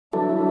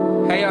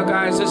Hey yo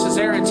guys, this is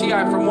Aaron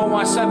T.I. from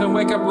 117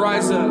 Wake Up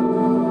Rise Up.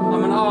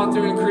 I'm an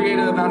author and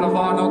creative out of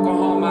Lawton,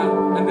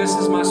 Oklahoma, and this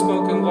is my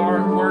spoken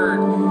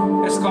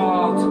word. It's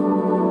called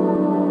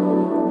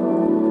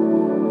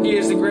He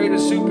is the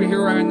Greatest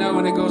Superhero I Know,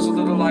 and it goes a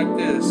little like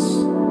this.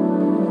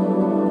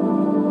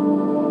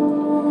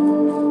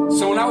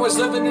 So when I was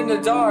living in the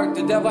dark,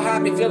 the devil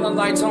had me feeling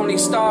like Tony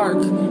Stark.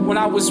 When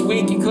I was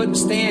weak and couldn't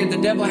stand,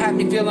 the devil had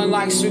me feeling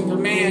like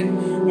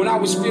Superman. When I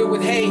was filled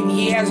with hate,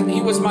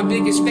 he was my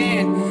biggest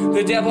fan.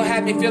 The devil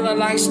had me feeling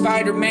like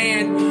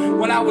Spider-Man.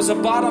 When I was a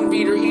bottom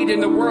feeder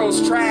eating the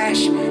world's trash,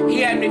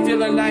 he had me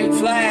feeling like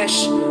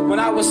Flash. When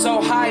I was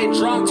so high and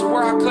drunk to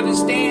where I couldn't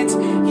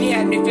stand, he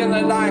had me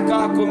feeling like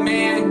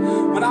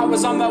Aquaman. When I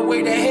was on my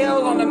way to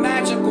hell on a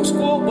magical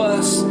school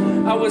bus,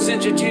 I was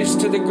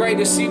introduced to the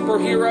greatest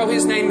superhero.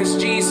 His name is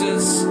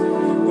Jesus.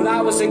 When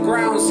I was at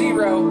ground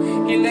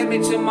zero, he led me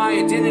to my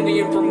identity,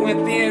 and from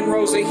within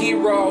rose a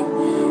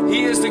hero.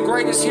 He is the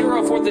greatest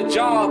hero for the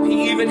job.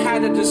 He even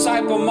had a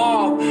disciple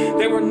mob.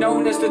 They were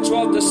known as the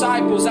 12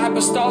 disciples,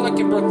 apostolic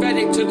and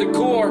prophetic to the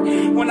core.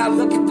 When I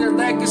look at their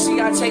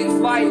legacy, I take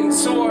flight and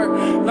soar,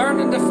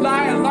 learning to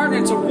fly and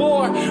learning to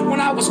war. When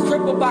I was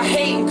crippled by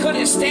hate and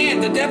couldn't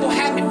stand, the devil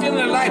had me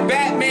feeling like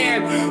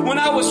Batman. When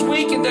I was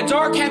weak and the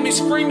dark had me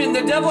screaming,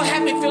 the devil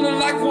had me feeling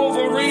like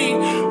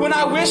Wolverine. When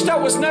I wished I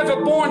was never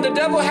born, the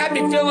devil had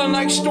me feeling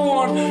like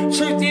Storm.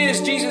 Truth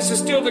is, Jesus is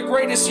still the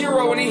greatest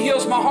hero, and he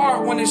heals my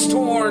heart when it's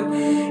torn.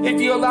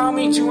 If you allow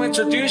me to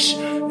introduce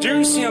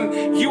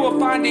him, you will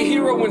find a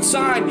hero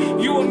inside.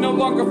 You will no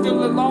longer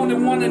feel alone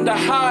and wanting to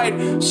hide.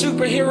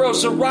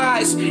 Superheroes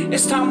arise.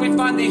 It's time we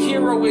find the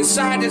hero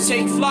inside and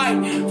take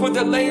flight. For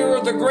the layer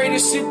of the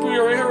greatest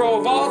superhero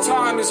of all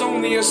time is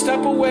only a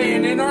step away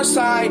and in our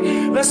sight.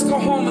 Let's go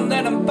home and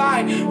let him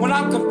fight. When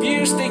I'm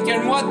confused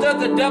thinking what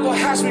the devil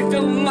has me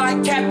feeling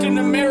like Captain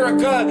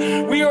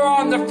America. We are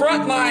on the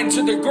front line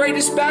to the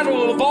greatest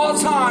battle of all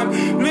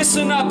time.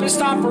 Listen up, it's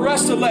time for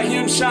us to let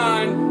him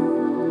shine.